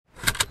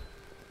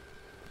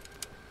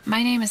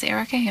My name is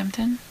Erica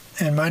Hampton.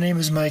 And my name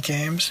is Mike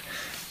Ames.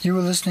 You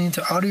are listening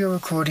to audio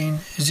recording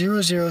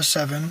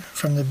 007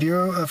 from the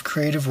Bureau of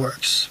Creative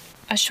Works.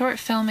 A short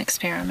film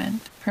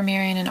experiment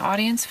premiering an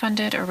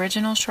audience-funded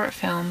original short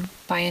film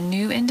by a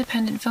new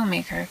independent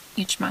filmmaker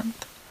each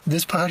month.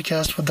 This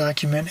podcast will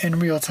document in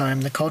real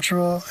time the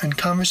cultural and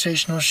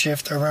conversational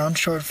shift around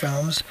short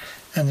films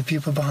and the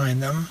people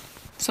behind them.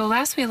 So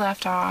last we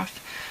left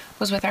off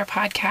was with our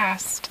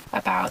podcast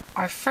about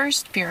our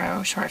first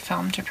Bureau short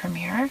film to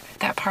premiere,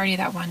 That Party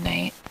That One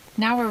Night.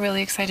 Now we're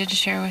really excited to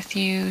share with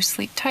you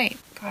Sleep Tight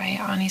by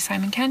Ani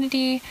Simon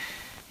Kennedy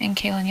and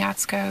Kaylin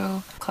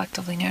Yatsko,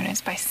 collectively known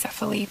as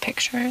Bicephaly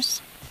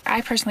Pictures.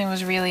 I personally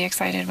was really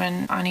excited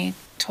when Ani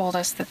told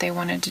us that they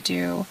wanted to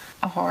do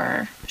a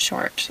horror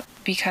short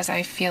because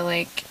I feel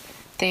like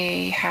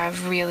they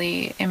have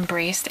really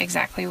embraced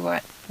exactly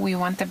what we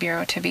want the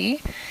Bureau to be,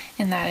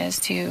 and that is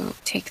to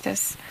take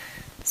this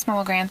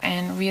small grant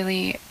and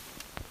really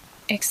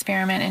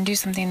experiment and do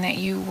something that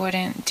you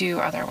wouldn't do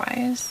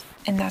otherwise.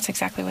 And that's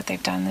exactly what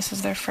they've done. This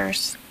is their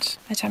first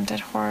attempt at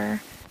horror.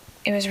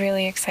 It was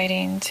really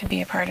exciting to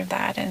be a part of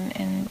that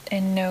and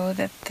know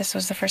that this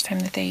was the first time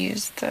that they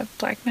used the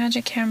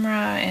Blackmagic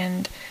camera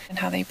and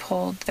how they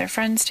pulled their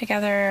friends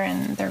together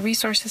and their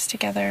resources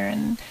together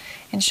and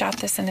shot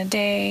this in a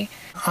day.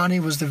 Ani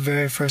was the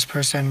very first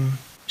person.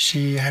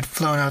 She had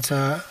flown out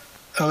to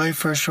LA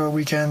for a short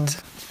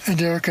weekend, and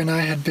Erica and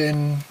I had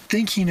been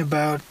thinking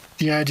about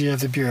the idea of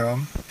the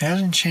Bureau. It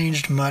hasn't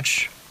changed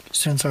much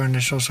since our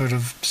initial sort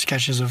of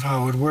sketches of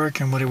how it would work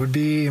and what it would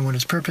be and what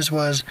its purpose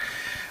was.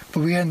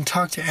 But we hadn't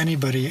talked to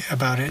anybody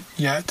about it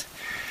yet.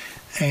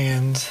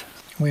 And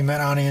we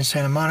met Ani in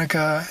Santa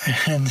Monica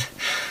and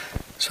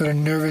sort of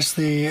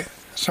nervously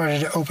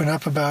started to open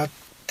up about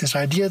this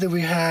idea that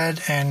we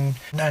had. And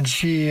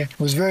she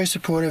was very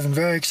supportive and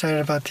very excited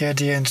about the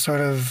idea and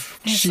sort of...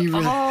 It's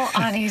all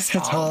Ani's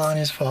fault. It's all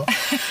Ani's fault.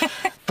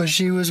 But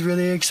she was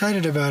really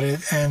excited about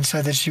it and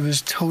said that she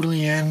was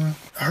totally in.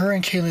 Her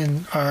and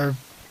Kaylin are...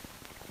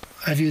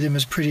 I view them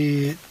as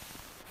pretty...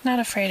 Not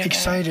afraid of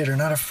excited it. Or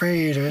not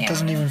afraid, or it Yeah.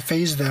 doesn't even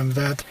faze them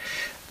that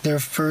their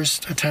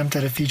first attempt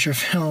at a feature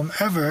film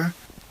ever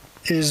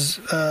is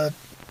a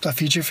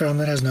feature film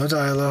that has no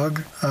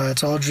dialogue.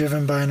 It's all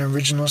driven by an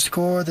original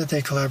score that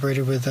they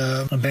collaborated with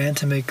a band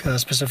to make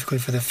specifically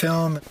for the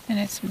film. And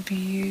it's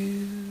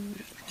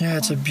beautiful. Yeah,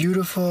 it's a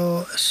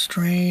beautiful,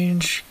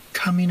 strange,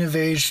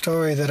 coming-of-age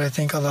story that I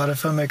think a lot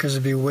of filmmakers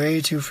would be way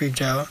too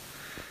freaked out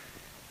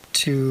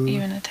to...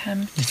 even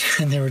attempt.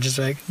 And they were just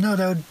like,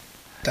 no,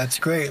 that's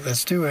great,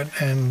 let's do it.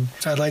 And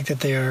I like that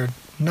they are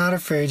not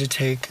afraid to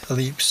take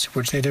leaps,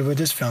 which they did with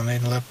this film. They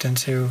leapt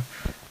into,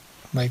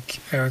 like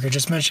Erica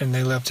just mentioned,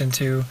 they leapt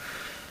into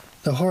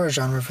the horror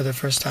genre for the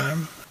first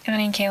time.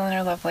 Ani and Kaylin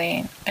are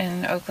lovely,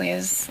 and Oakley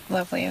is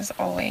lovely as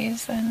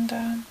always,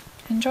 and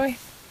enjoy.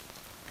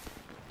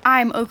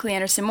 I'm Oakley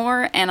Anderson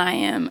Moore, and I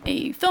am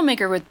a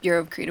filmmaker with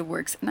Bureau of Creative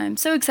Works, and I'm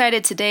so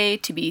excited today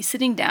to be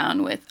sitting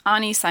down with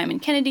Ani Simon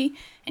Kennedy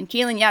and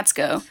Kaylin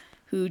Yatsko,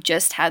 who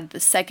just had the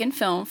second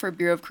film for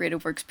Bureau of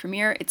Creative Works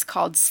premiere. It's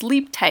called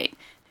Sleep Tight.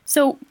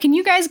 So can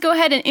you guys go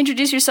ahead and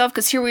introduce yourself,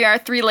 because here we are,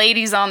 three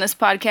ladies on this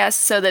podcast,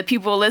 so that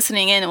people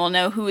listening in will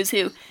know who is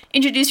who.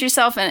 Introduce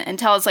yourself and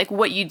tell us like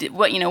what you did,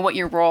 what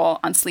your role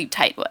on Sleep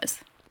Tight was.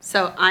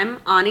 So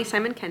I'm Ani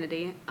Simon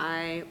Kennedy.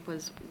 I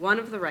was one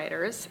of the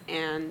writers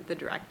and the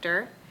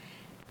director.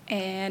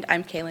 And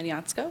I'm Kaylin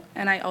Yatsko,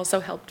 and I also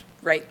helped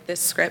write this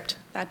script.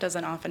 That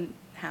doesn't often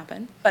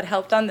happen, but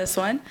helped on this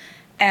one.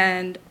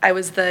 And I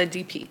was the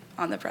DP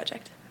on the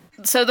project.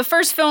 So the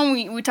first film,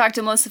 we talked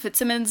to Melissa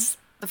Fitzsimmons.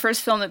 The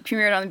first film that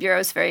premiered on the Bureau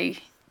is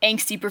very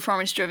angsty,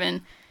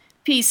 performance-driven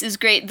piece is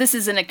great. This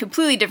is in a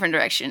completely different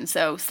direction.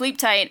 So Sleep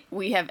Tight,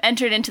 we have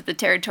entered into the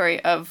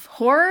territory of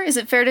horror. Is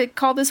it fair to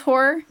call this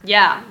horror?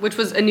 Yeah, which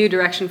was a new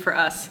direction for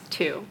us,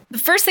 too. The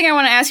first thing I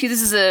want to ask you,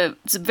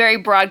 it's a very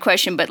broad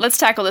question, but let's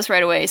tackle this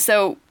right away.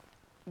 So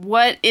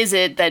what is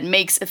it that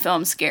makes a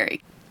film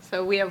scary?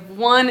 So we have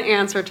one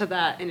answer to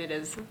that, and it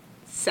is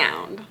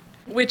sound.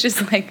 Which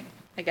is like,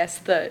 I guess,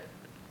 the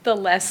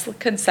less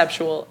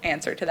conceptual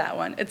answer to that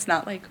one. It's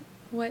not like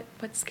what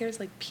scares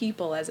like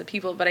people as a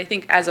people, but I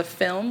think as a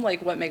film,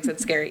 like what makes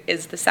it scary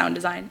is the sound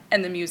design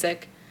and the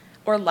music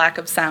or lack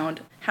of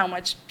sound. How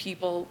much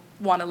people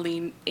want to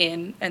lean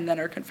in and then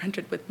are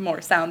confronted with more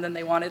sound than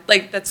they wanted.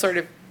 Like that's sort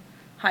of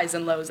highs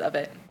and lows of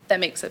it that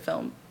makes a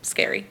film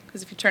scary.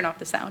 Because if you turn off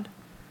the sound,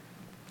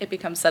 it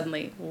becomes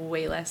suddenly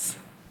way less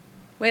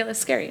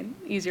scary and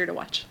easier to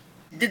watch.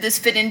 Did this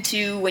fit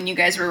into when you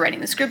guys were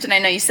writing the script? And I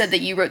know you said that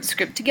you wrote the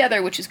script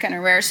together, which is kind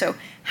of rare. So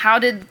how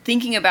did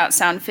thinking about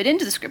sound fit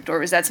into the script, or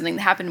was that something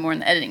that happened more in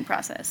the editing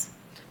process?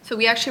 So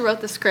we actually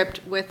wrote the script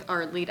with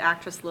our lead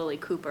actress, Lily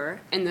Cooper,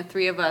 and the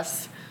three of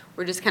us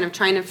were just kind of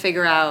trying to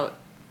figure out,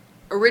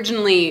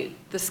 originally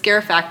the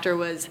scare factor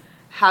was,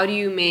 how do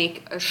you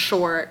make a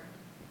short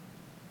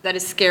that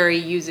is scary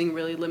using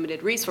really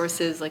limited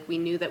resources? Like we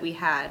knew that we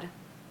had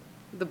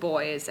the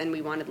boys and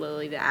we wanted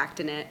Lily to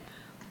act in it.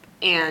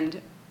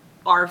 And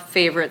our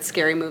favorite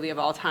scary movie of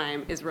all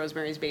time is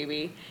Rosemary's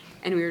Baby.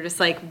 And we were just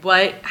like,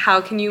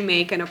 how can you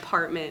make an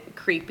apartment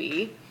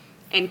creepy?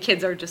 And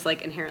kids are just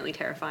like inherently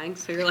terrifying.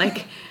 So you're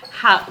like,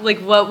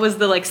 what was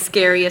the like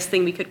scariest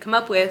thing we could come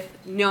up with,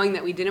 knowing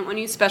that we didn't want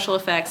to use special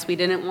effects, we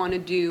didn't want to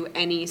do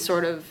any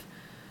sort of,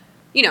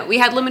 we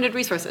had limited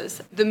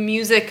resources. The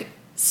music,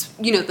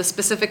 the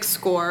specific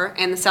score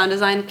and the sound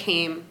design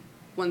came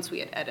once we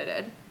had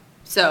edited.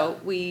 So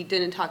we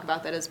didn't talk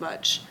about that as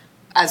much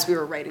as we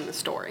were writing the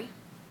story.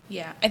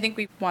 Yeah, I think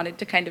we wanted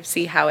to kind of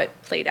see how it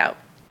played out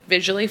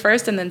visually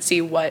first and then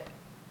see what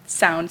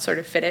sound sort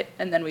of fit it.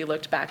 And then we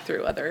looked back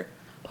through other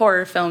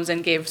horror films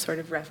and gave sort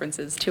of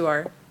references to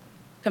our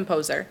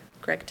composer,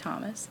 Greg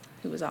Thomas,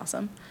 who was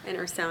awesome. And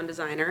our sound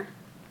designer,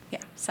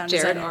 sound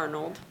Jared designer.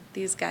 Arnold.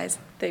 These guys,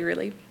 they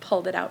really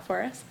pulled it out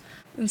for us.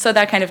 And so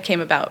that kind of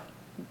came about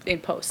in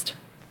post.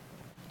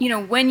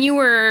 When you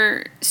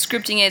were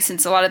scripting it,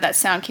 since a lot of that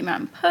sound came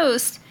out in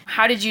post,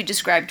 how did you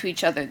describe to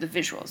each other the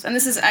visuals? And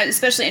this is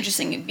especially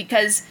interesting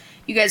because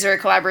you guys are a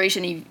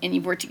collaboration and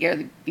you've worked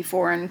together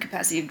before in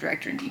capacity of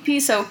director and DP.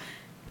 So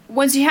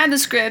once you had the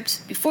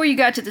script, before you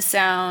got to the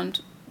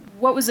sound,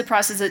 what was the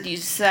process that you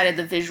decided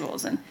the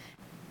visuals? And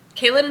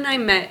Kaylin and I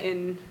met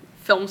in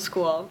film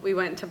school. We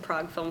went to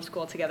Prague Film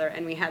School together,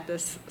 and we had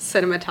this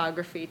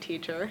cinematography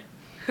teacher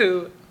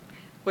who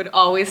would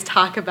always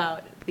talk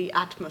about the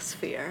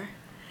atmosphere.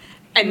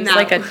 And He was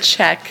like a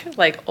Czech,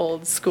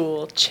 old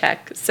school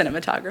Czech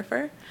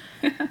cinematographer.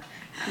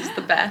 He's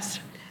the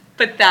best.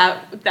 But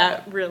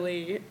that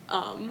really,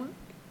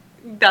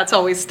 that's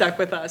always stuck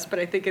with us. But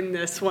I think in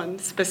this one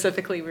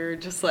specifically, we were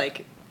just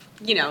like,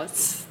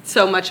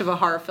 so much of a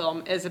horror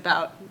film is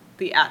about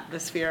the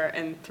atmosphere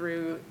and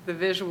through the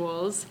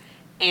visuals.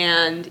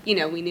 And,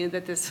 we knew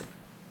that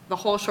the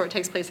whole short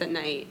takes place at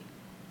night.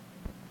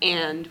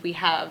 And we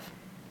have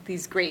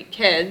these great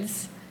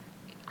kids.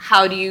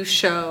 How do you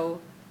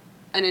show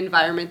an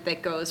environment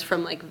that goes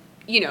from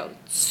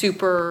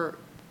super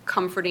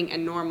comforting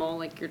and normal,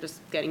 like you're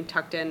just getting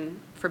tucked in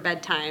for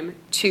bedtime,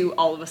 to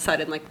all of a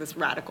sudden this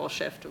radical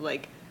shift of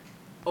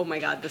oh my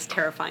God, this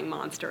terrifying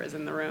monster is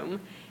in the room.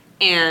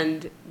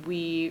 And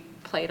we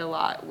played a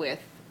lot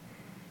with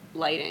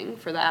lighting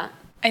for that.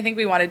 I think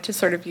we wanted to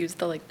sort of use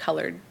the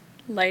colored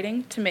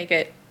lighting to make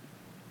it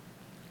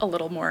a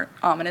little more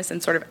ominous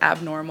and sort of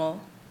abnormal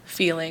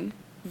feeling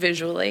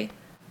visually,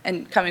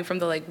 and coming from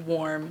the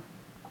warm,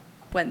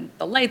 when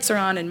the lights are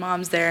on and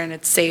mom's there and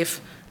it's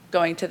safe,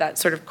 going to that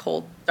sort of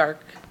cold,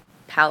 dark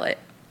palette.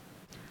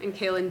 And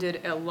Kaylin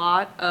did a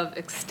lot of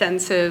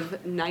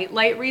extensive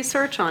nightlight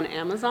research on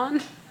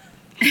Amazon.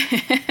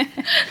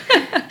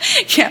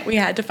 Yeah, we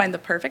had to find the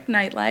perfect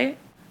nightlight.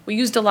 We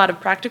used a lot of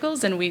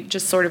practicals, and we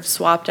just sort of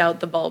swapped out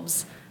the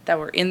bulbs that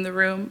were in the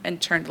room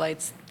and turned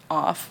lights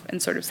off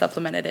and sort of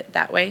supplemented it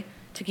that way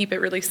to keep it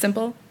really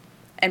simple.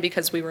 And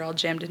because we were all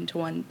jammed into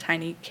one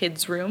tiny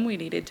kid's room, we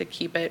needed to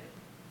keep it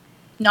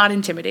not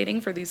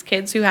intimidating for these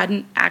kids who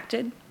hadn't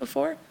acted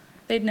before.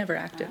 They'd never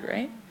acted,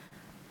 right?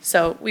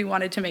 So we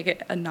wanted to make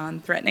it a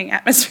non-threatening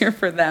atmosphere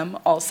for them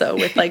also,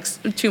 with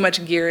too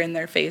much gear in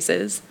their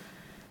faces.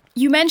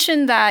 you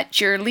mentioned that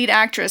your lead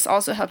actress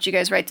also helped you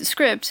guys write the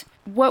script.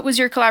 What was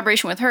your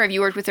collaboration with her? Have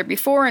you worked with her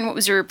before, and what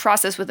was your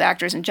process with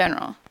actors in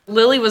general?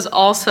 Lily was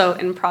also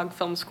in Prague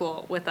Film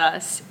School with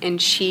us,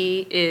 and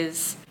she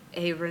is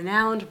a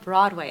renowned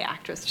Broadway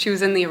actress. She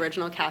was in the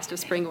original cast of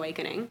Spring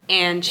Awakening,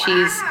 and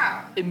she's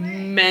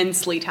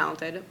immensely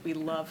talented. We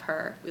love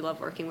her. We love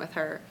working with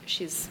her.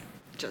 She's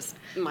just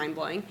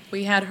mind-blowing.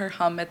 We had her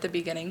hum at the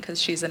beginning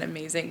because she's an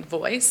amazing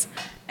voice,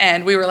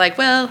 and we were like,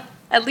 well,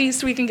 at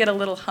least we can get a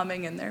little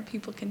humming in there.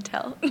 People can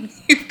tell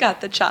you've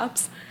got the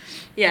chops.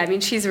 Yeah, I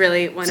mean, she's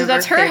really one of So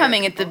that's her favorite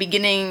humming at the people.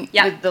 beginning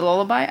Yeah. with the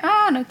lullaby?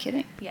 Ah, no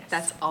kidding. Yes.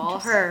 That's all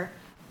her.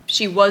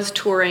 She was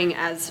touring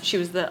as she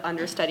was the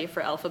understudy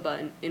for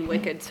Elphaba in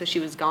Wicked, so she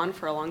was gone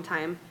for a long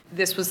time.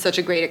 This was such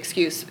a great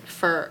excuse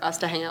for us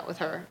to hang out with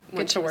her.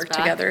 when Get she to was work back.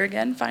 together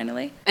again,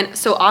 finally. And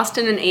so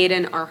Austin and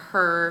Aiden are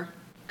her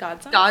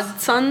Godsons?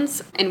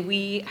 godsons, and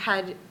we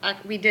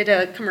did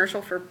a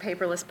commercial for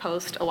Paperless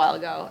Post a while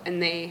ago,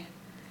 and they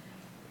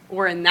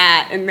were in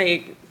that, and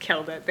they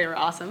killed it. They were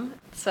awesome.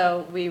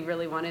 So we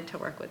really wanted to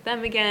work with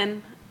them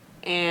again,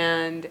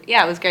 and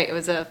yeah, it was great. It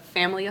was a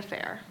family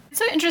affair. It's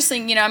so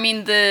interesting, you know, I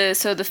mean,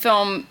 the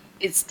film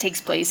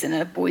takes place in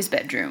a boy's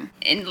bedroom.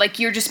 And like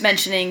you're just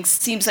mentioning,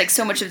 seems like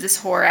so much of this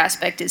horror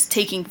aspect is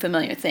taking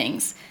familiar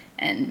things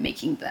and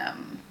making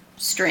them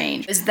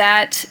strange. Is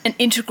that an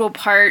integral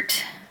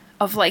part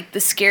of like the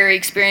scary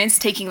experience,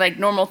 taking like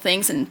normal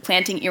things and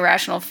planting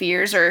irrational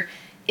fears? Or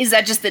is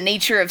that just the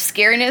nature of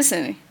scariness?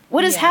 And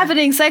what is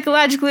happening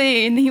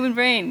psychologically in the human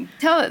brain?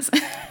 Tell us.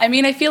 I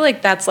mean, I feel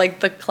like that's like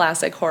the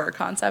classic horror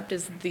concept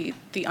is the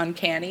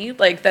uncanny,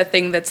 like that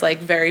thing that's like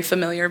very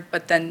familiar,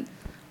 but then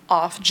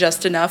off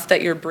just enough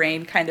that your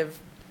brain kind of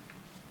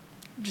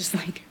just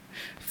like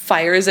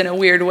fires in a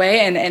weird way,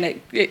 and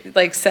it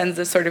like sends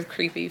this sort of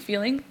creepy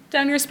feeling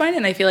down your spine.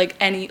 And I feel like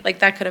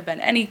that could have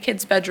been any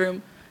kid's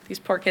bedroom. These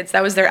poor kids,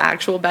 that was their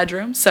actual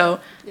bedroom. So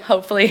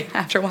hopefully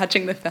after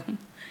watching the film,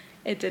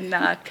 It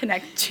didn't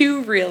connect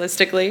too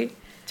realistically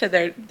to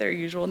their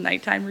usual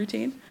nighttime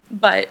routine.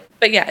 But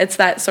yeah, it's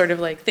that sort of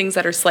like things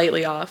that are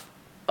slightly off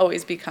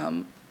always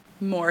become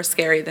more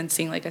scary than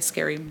seeing like a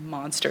scary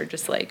monster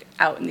just like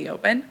out in the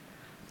open.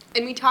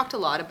 And we talked a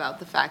lot about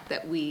the fact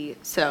that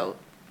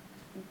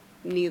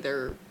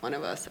neither one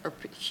of us are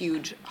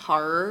huge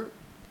horror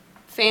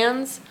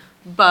fans,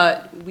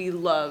 but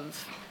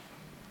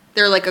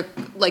they're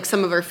like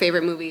some of our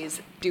favorite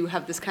movies do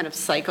have this kind of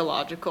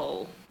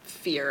psychological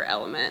fear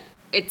element.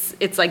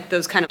 It's like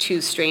those kind of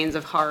two strains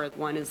of horror.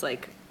 One is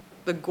like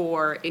the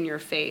gore in your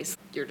face,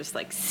 you're just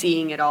like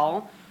seeing it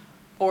all,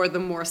 or the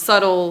more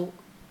subtle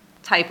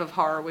type of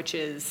horror, which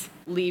is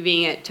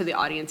leaving it to the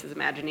audience's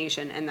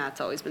imagination, and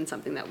that's always been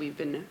something that we've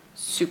been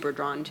super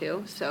drawn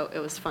to. So it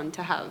was fun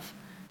to have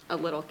a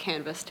little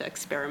canvas to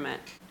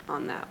experiment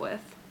on that with.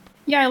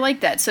 Yeah, I like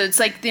that. So it's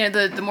like,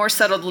 the more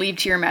subtle to leave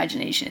to your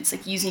imagination. It's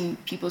like using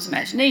people's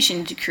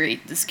imagination to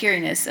create the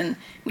scariness. And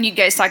when you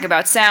guys talk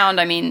about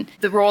sound, I mean,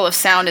 the role of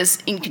sound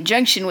is in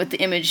conjunction with the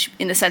image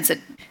in the sense that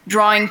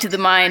drawing to the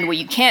mind what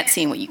you can't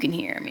see and what you can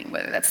hear. I mean,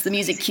 whether that's the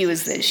music cue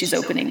is that she's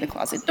opening the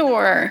closet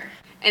door.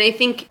 And I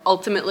think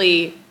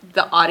ultimately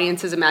the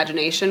audience's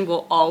imagination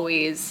will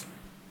always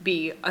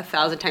be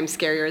 1,000 times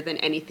scarier than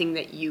anything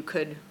that you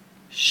could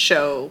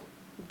show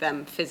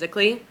them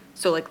physically.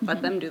 So like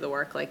let them do the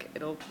work, like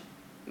it'll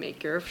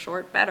make your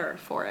short better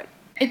for it.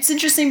 It's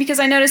interesting because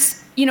I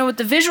noticed, with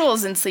the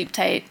visuals in Sleep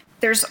Tight,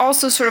 there's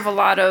also sort of a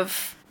lot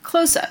of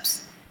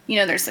close-ups.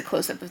 There's the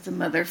close-up of the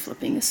mother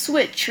flipping a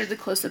switch or the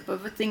close-up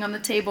of a thing on the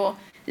table.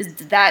 Did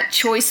that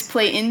choice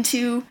play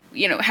into,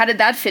 how did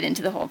that fit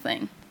into the whole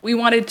thing? We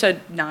wanted to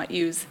not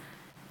use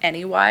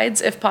any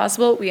wides if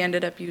possible. We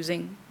ended up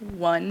using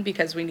one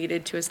because we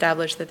needed to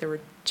establish that there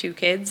were two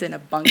kids in a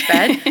bunk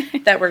bed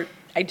that were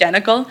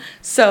identical.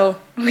 So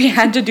we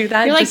had to do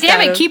that. You're like, damn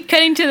it, keep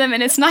cutting to them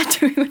and it's not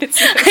doing what it's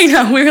supposed to. I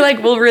know. We were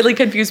like, we'll really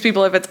confuse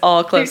people if it's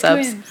all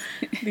close-ups. Twins.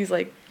 These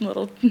like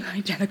little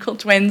identical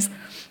twins.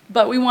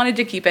 But we wanted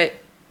to keep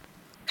it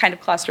kind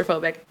of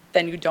claustrophobic.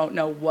 Then you don't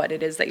know what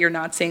it is that you're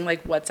not seeing,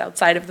 like what's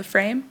outside of the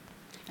frame.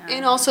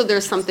 And also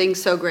there's something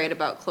so great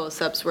about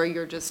close-ups where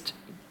you're just,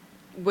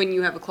 when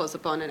you have a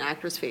close-up on an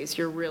actor's face,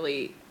 you're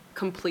really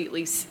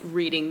completely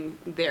reading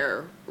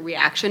their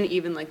reaction,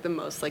 even like the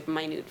most like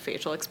minute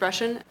facial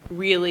expression.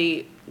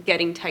 Really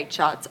getting tight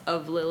shots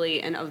of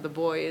Lily and of the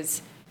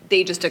boys,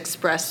 they just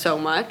express so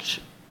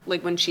much.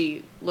 Like when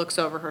she looks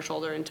over her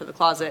shoulder into the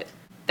closet,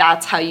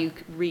 that's how you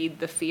read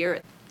the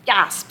fear.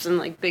 Gasps and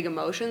like big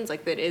emotions,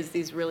 like that is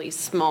these really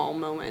small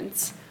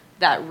moments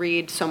that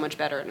read so much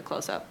better in a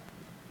close-up.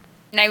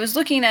 And I was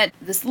looking at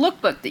this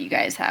lookbook that you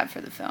guys have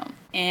for the film.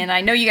 And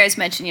I know you guys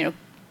mentioned,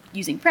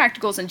 using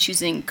practicals and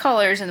choosing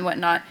colors and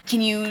whatnot. Can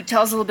you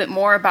tell us a little bit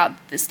more about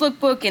this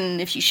lookbook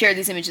and if you shared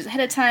these images ahead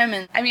of time?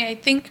 And I mean, I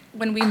think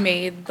when we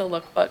made the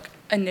lookbook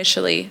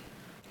initially,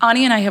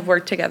 Ani and I have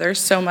worked together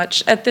so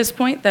much at this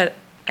point that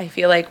I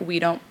feel like we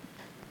don't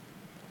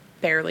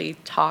barely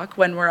talk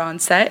when we're on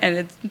set,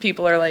 and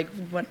people are like,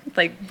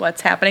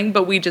 what's happening?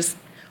 But we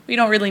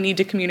don't really need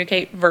to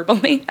communicate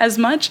verbally as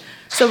much.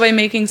 So by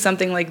making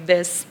something like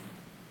this,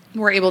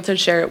 we're able to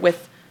share it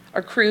with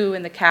our crew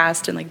and the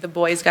cast, and like the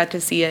boys got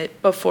to see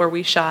it before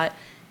we shot,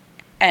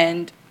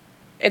 and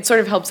it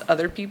sort of helps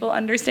other people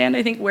understand,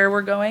 I think, where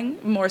we're going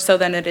more so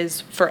than it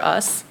is for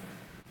us.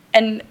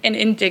 And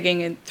in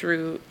digging it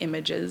through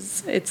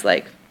images, it's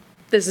like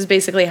this is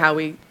basically how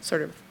we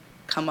sort of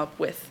come up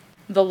with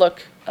the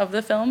look of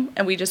the film,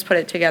 and we just put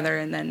it together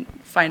and then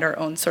find our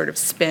own sort of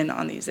spin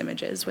on these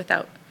images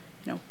without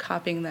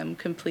copying them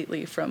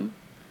completely from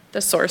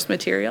the source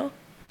material.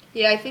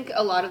 Yeah, I think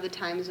a lot of the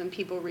times when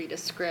people read a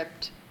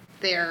script,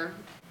 they're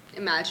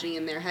imagining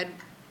in their head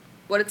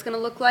what it's going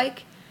to look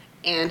like,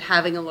 and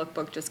having a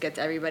lookbook just gets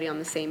everybody on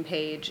the same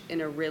page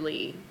in a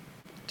really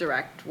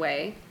direct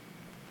way.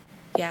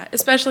 Yeah,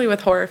 especially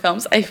with horror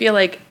films. I feel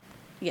like,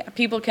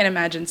 people can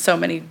imagine so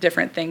many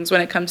different things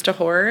when it comes to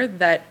horror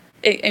that,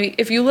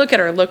 if you look at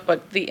our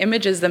lookbook, the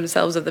images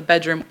themselves of the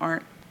bedroom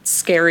aren't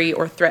scary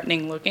or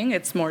threatening looking.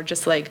 It's more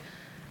just like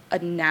a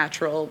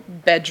natural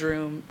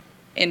bedroom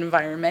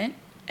environment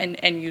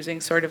and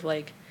using sort of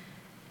like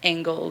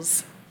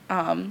angles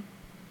and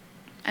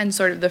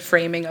sort of the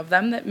framing of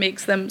them that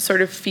makes them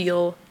sort of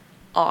feel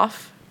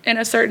off in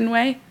a certain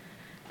way.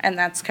 And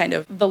that's kind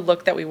of the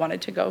look that we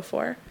wanted to go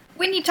for.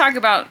 when you talk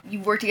about you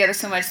work together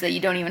so much that you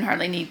don't even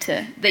hardly need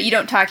to, that you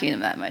don't talk to them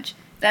that much,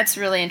 that's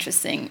really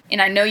interesting.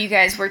 And I know you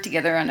guys worked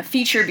together on a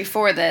feature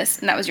before this,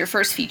 and that was your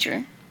first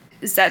feature.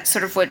 Is that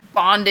sort of what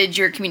bonded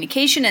your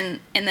communication? And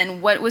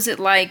then what was it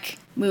like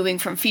moving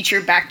from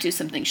feature back to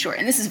something short?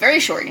 And this is very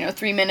short,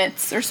 3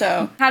 minutes or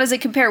so. How does it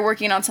compare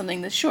working on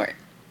something that's short?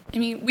 I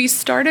mean, we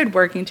started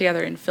working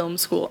together in film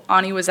school.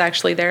 Ani was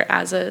actually there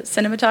as a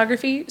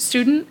cinematography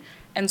student.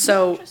 And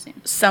so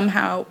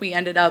somehow we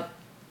ended up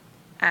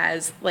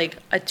as like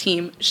a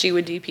team. She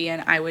would DP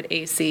and I would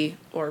AC,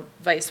 or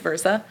vice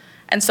versa.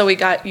 And so we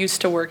got used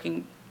to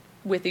working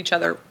with each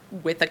other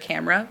with a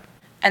camera.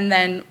 And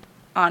then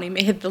Ani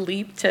made the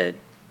leap to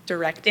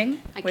directing.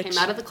 I came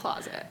out of the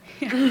closet.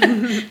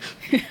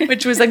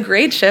 Which was a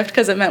great shift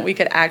because it meant we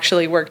could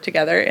actually work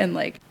together in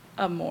like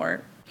a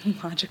more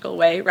logical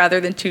way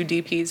rather than two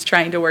DPs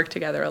trying to work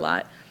together a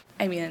lot.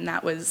 I mean, and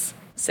that was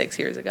 6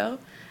 years ago.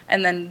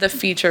 And then the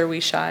feature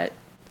we shot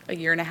a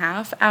year and a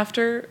half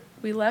after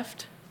we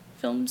left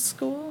film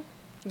school.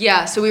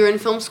 Yeah, so we were in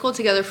film school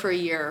together for a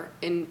year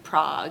in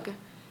Prague,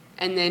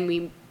 and then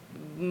we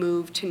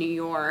moved to New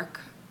York,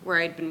 where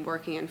I'd been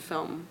working in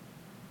film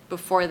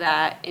before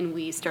that, and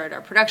we started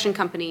our production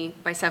company,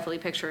 Bicephaly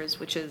Pictures,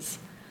 which is,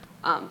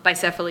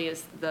 bicephaly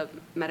is the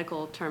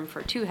medical term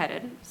for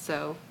two-headed,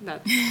 so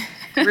that's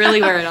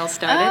really where it all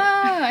started.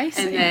 Oh, I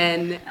see.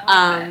 And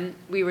then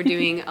we were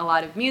doing a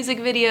lot of music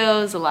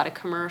videos, a lot of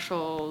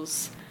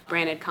commercials,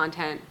 branded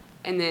content,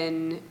 and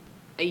then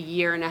a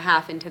year and a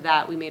half into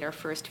that, we made our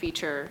first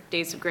feature,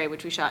 Days of Grey,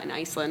 which we shot in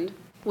Iceland,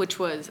 which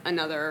was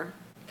another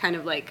kind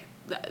of like,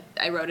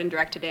 I wrote and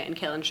directed it, and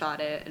Kaylin shot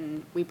it,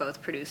 and we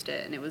both produced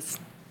it, and it was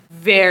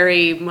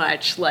very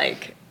much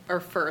like our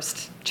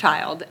first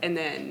child. And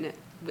then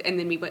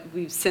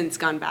we've since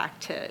gone back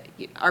to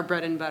our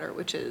bread and butter,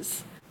 which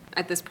is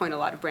at this point a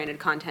lot of branded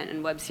content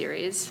and web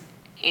series,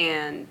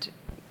 and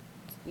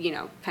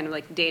kind of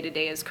like day to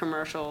day is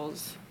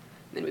commercials.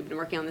 And then we've been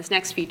working on this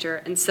next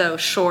feature, and so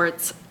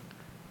shorts.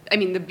 I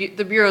mean,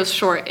 the Bureau's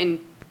short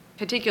in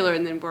particular,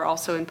 and then we're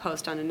also in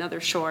post on another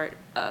short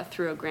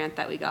through a grant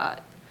that we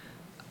got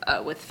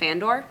with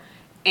Fandor.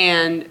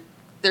 And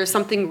there's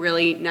something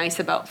really nice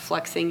about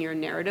flexing your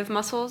narrative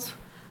muscles.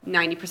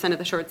 90% of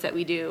the shorts that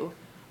we do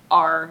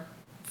are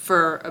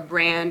for a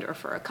brand or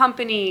for a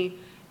company,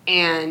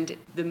 and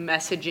the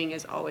messaging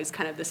is always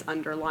kind of this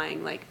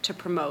underlying, like, to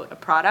promote a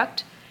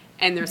product.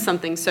 And there's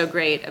something so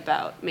great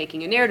about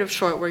making a narrative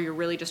short where you're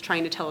really just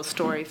trying to tell a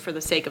story for the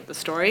sake of the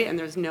story, and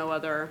there's no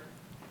other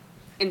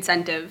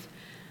incentive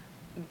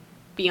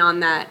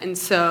beyond that. And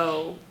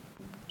so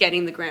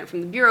getting the grant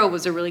from the Bureau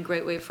was a really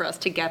great way for us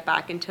to get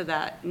back into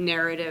that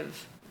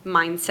narrative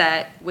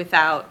mindset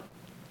without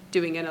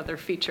doing another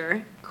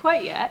feature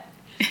quite yet.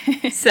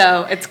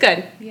 So it's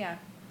good. Yeah.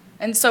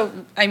 And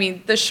so, I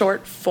mean, the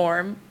short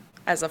form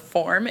as a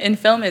form in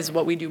film is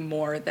what we do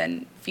more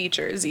than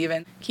features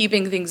even.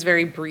 Keeping things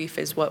very brief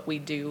is what we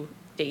do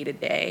day to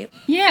day.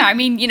 Yeah, I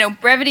mean,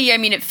 brevity,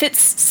 it fits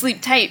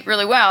Sleep Tight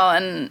really well,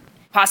 and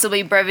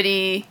possibly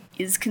brevity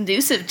is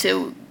conducive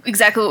to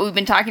exactly what we've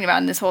been talking about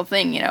in this whole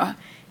thing.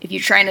 If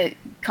you're trying to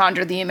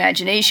conjure the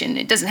imagination,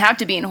 it doesn't have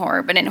to be in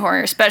horror, but in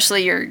horror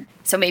especially,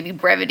 so maybe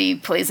brevity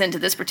plays into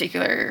this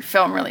particular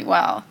film really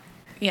well.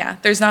 Yeah,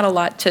 there's not a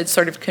lot to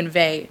sort of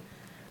convey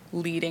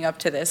leading up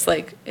to this.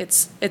 Like,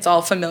 it's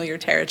all familiar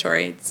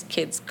territory. It's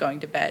kids going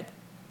to bed.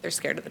 They're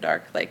scared of the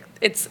dark. Like,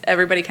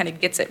 everybody kind of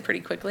gets it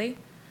pretty quickly.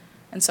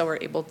 And so we're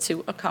able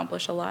to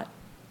accomplish a lot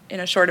in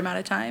a short amount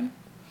of time.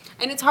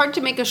 And it's hard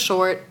to make a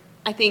short.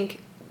 I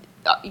think,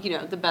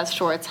 the best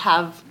shorts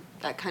have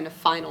that kind of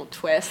final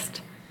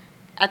twist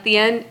at the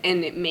end,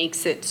 and it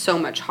makes it so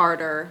much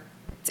harder.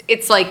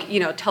 It's like,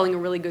 telling a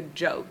really good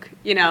joke,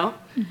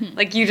 Mm-hmm.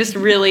 Like, you just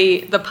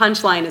really, the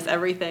punchline is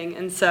everything.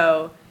 And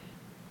so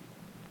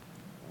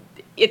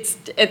it's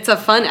a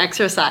fun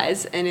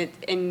exercise, and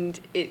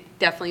it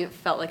definitely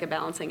felt like a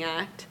balancing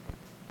act,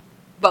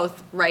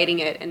 both writing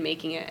it and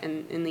making it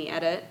in the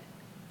edit.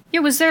 Yeah,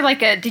 was there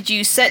did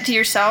you set to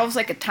yourselves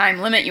like a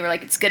time limit? You were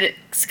like, it's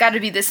got to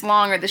be this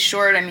long or this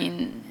short.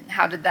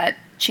 How did that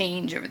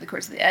change over the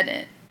course of the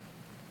edit?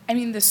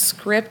 The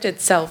script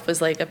itself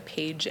was like a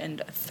page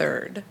and a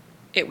third.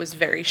 It was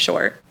very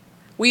short.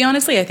 We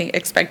honestly, I think,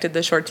 expected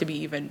the short to be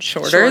even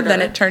shorter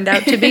than it turned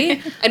out to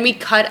be. And we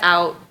cut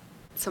out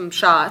some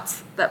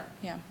shots that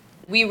yeah.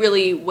 We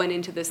really went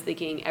into this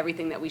thinking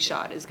everything that we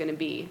shot is going to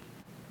be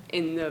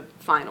in the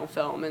final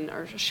film, and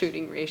our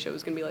shooting ratio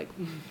is going to be like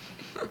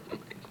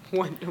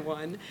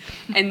 1-to-1.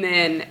 And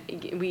then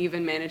we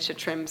even managed to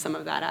trim some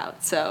of that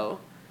out. So,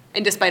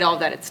 and despite all of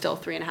that, it's still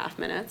 3.5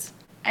 minutes.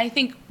 I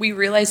think we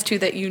realized too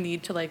that you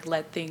need to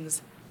let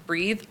things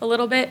breathe a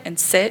little bit and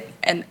sit,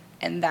 and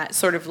that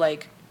sort of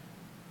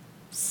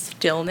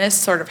stillness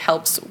sort of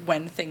helps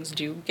when things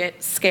do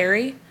get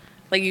scary.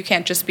 Like, you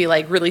can't just be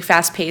really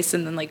fast paced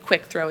and then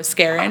quick throw a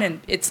scare in,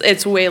 and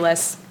it's way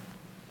less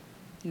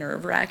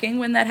nerve wracking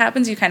when that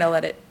happens. You kind of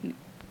let it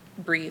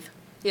breathe.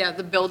 Yeah,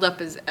 the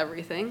buildup is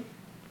everything.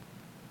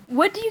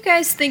 What do you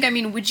guys think?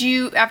 Would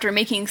you, after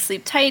making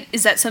Sleep Tight,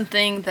 is that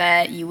something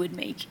that you would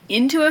make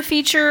into a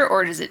feature,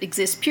 or does it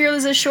exist purely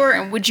as a short?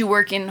 And would you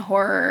work in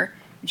horror?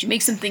 Would you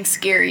make something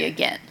scary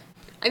again?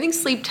 I think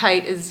Sleep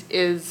Tight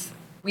is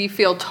we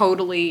feel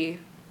totally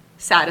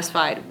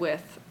satisfied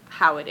with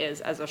how it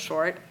is as a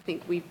short. I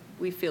think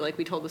we feel like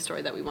we told the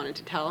story that we wanted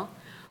to tell.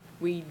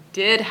 We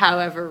did,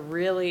 however,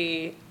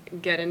 really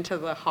get into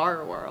the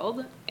horror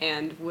world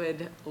and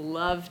would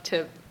love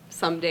to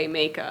someday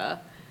make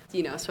a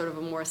sort of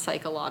a more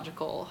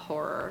psychological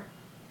horror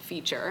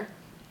feature.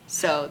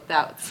 So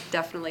that's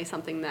definitely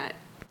something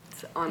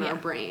that's on our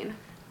brain.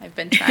 I've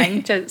been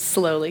trying to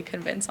slowly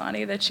convince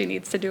Ani that she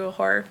needs to do a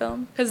horror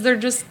film, because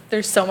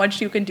there's so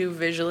much you can do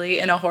visually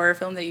in a horror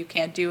film that you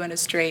can't do in a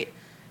straight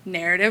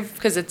narrative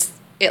because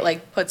it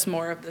like puts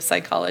more of the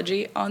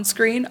psychology on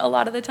screen a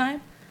lot of the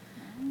time.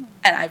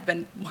 And I've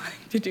been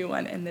wanting to do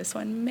one, and this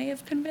one may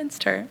have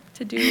convinced her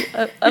to do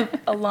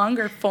a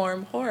longer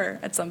form horror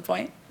at some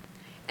point.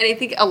 And I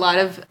think a lot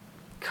of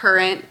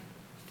current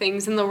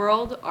things in the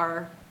world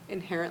are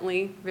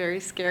inherently very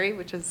scary,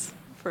 which is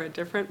for a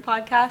different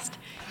podcast.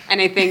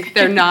 And I think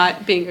they're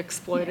not being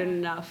exploited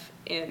enough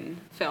in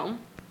film.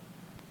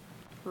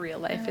 Real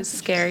life is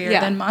scarier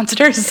Yeah. than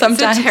monsters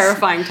sometimes. It's a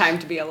terrifying time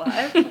to be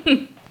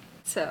alive.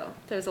 So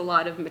there's a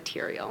lot of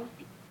material.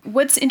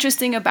 What's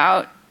interesting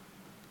about,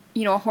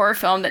 a horror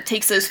film that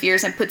takes those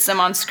fears and puts them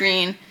on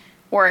screen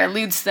or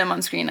alludes to them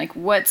on screen? Like,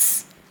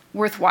 what's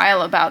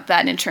worthwhile about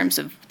that in terms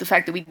of the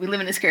fact that we live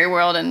in a scary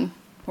world and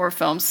horror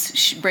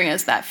films bring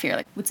us that fear?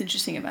 Like, what's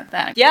interesting about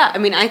that? Yeah, I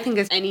mean, I think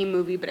it's any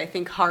movie, but I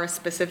think horror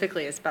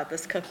specifically is about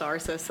this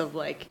catharsis of,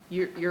 like,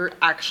 you're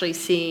actually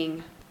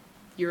seeing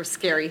your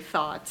scary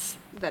thoughts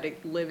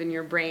that live in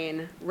your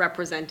brain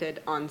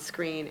represented on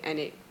screen, and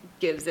it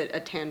gives it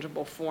a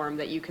tangible form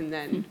that you can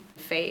then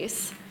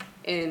face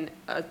in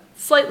a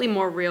slightly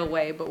more real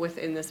way, but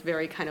within this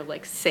very kind of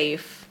like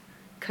safe,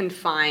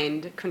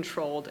 confined,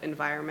 controlled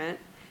environment.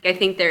 I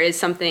think there is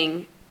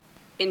something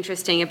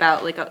interesting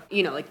about like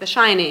like The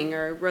Shining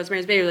or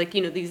Rosemary's Baby, like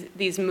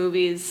these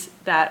movies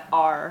that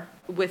are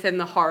within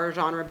the horror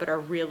genre but are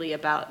really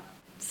about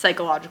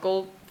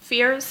psychological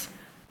fears.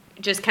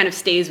 It just kind of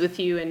stays with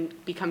you and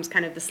becomes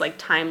kind of this like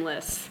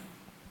timeless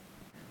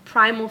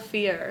primal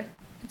fear.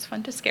 It's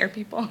fun to scare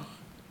people.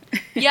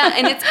 Yeah,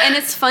 and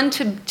it's fun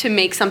to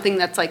make something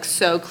that's like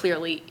so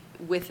clearly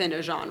within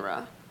a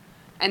genre,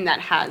 and that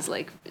has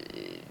like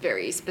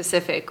very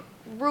specific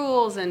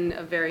rules and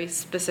a very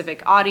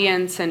specific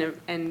audience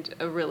and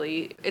a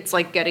really, it's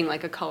like getting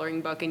like a coloring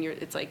book, and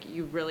it's like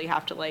you really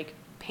have to like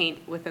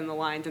paint within the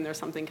lines, and there's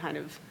something kind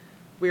of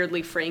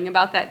weirdly freeing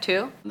about that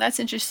too. That's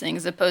interesting,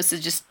 as opposed to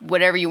just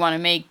whatever you want to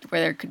make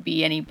where there could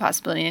be any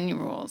possibility, any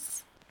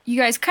rules. You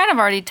guys kind of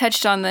already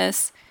touched on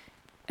this,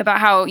 about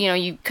how,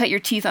 you cut your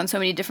teeth on so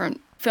many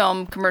different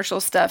film,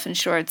 commercial stuff and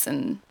shorts,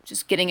 and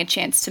just getting a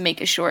chance to make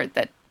a short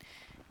that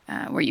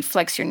where you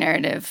flex your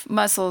narrative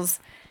muscles.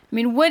 I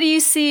mean, what do you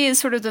see as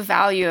sort of the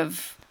value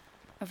of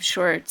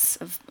shorts,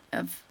 of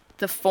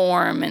the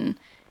form, and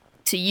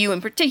to you in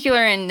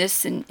particular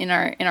in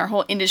our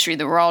whole industry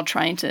that we're all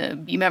trying to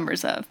be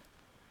members of?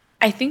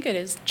 I think it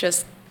is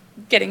just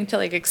getting to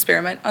like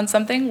experiment on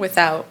something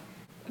without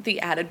the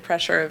added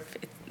pressure of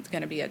it's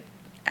going to be an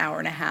hour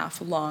and a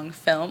half long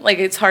film. Like,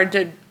 it's hard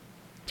to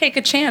take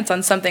a chance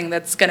on something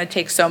that's going to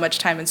take so much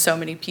time and so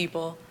many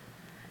people.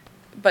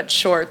 But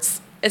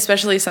shorts,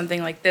 especially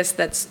something like this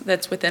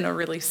that's within a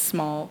really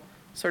small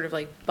sort of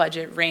like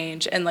budget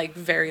range and like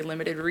very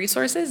limited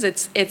resources,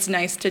 it's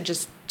nice to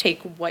just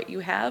take what you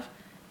have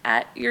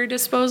at your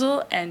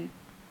disposal and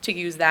to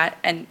use that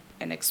and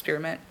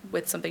experiment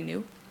with something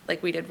new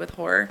like we did with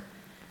horror.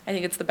 I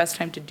think it's the best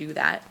time to do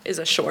that, is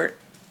a short.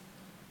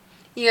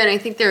 Yeah, and I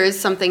think there is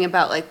something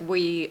about like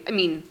we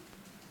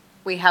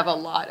have a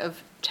lot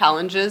of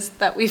challenges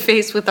that we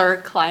face with our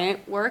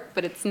client work,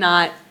 but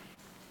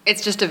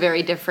it's just a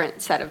very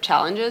different set of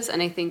challenges.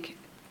 And I think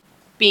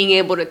being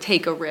able to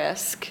take a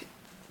risk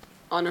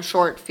on a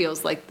short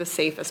feels like the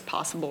safest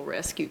possible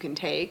risk you can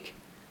take,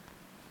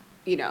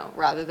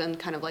 rather than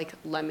kind of like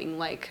lemming,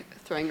 like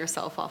throwing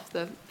yourself off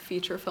the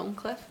feature film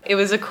cliff. It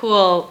was a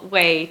cool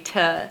way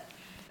to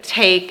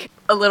take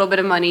a little bit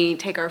of money,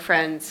 take our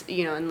friends,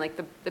 and like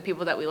the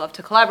people that we love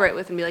to collaborate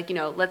with, and be like,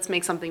 let's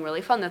make something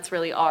really fun that's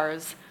really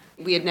ours.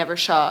 We had never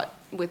shot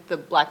with the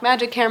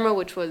Blackmagic camera,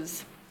 which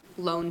was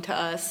loaned to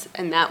us,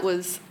 and that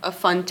was a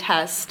fun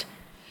test.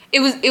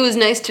 It was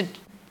nice to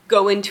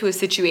go into a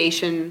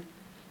situation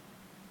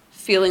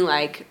feeling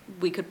like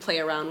we could play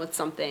around with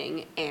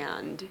something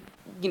and,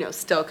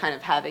 still kind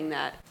of having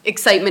that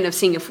excitement of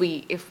seeing if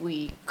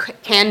we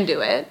can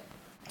do it.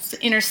 It's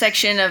the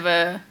intersection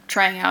of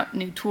trying out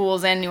new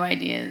tools and new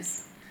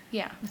ideas.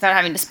 Yeah. Without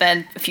having to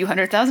spend a few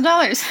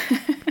 $100,000.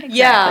 Exactly.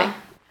 Yeah.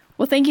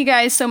 Well, thank you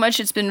guys so much.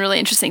 It's been really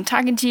interesting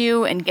talking to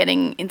you and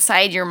getting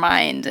inside your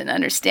mind and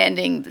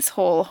understanding this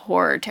whole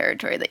horror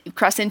territory that you've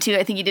crossed into.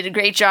 I think you did a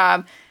great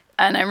job.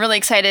 And I'm really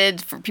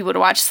excited for people to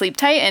watch Sleep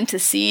Tight and to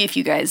see if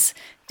you guys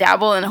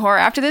dabble in horror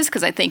after this,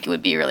 because I think it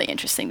would be really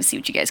interesting to see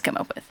what you guys come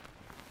up with.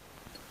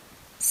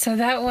 So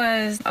that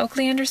was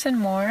Oakley Anderson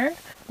Moore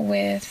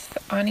with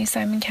Ani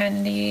Simon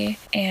Kennedy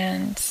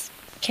and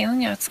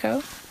Kaylin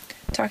Yatsko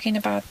talking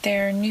about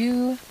their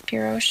new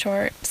Bureau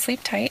short,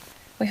 Sleep Tight.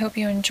 We hope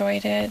you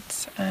enjoyed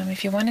it.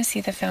 If you want to see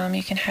the film,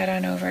 you can head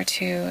on over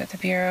to the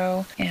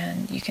Bureau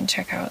and you can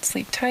check out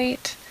Sleep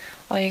Tight.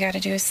 All you got to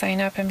do is sign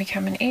up and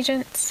become an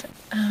agent.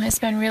 It's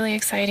been really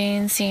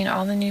exciting seeing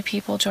all the new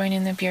people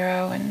joining the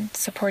Bureau and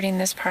supporting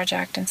this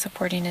project and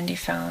supporting indie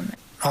film.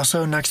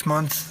 Also, next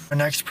month, our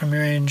next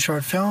premiering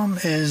short film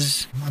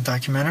is a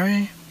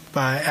documentary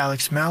by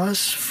Alex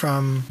Malice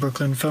from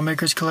Brooklyn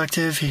Filmmakers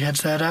Collective. He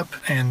heads that up,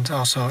 and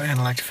also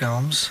Intellect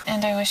Films.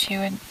 And I wish you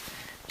would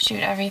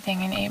shoot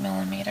everything in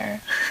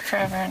 8mm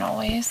forever and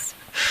always.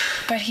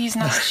 But he's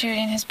not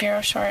shooting his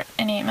Bureau short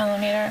in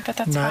 8mm, but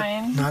that's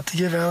fine. Not to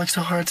give Alex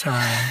a hard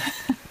time,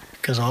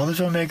 because all the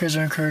filmmakers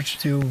are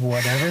encouraged to do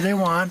whatever they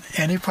want,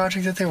 any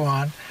project that they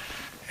want.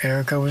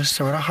 Erica was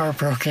sort of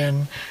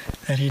heartbroken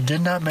that he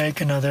did not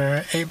make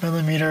another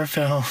 8mm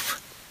film.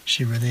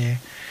 She really,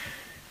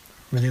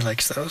 really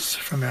likes those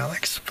from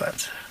Alex,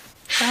 but...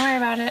 Don't worry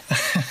about it.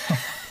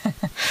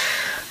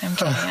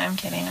 I'm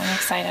kidding. I'm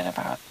excited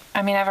about...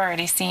 I mean, I've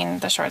already seen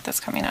the short that's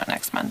coming out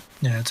next month.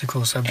 Yeah, it's a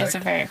cool subject. It's a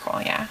very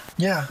cool, yeah.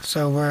 Yeah,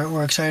 so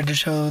we're excited to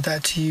show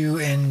that to you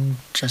in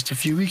just a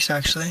few weeks,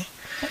 actually.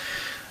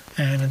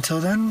 And until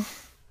then...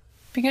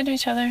 Be good to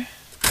each other.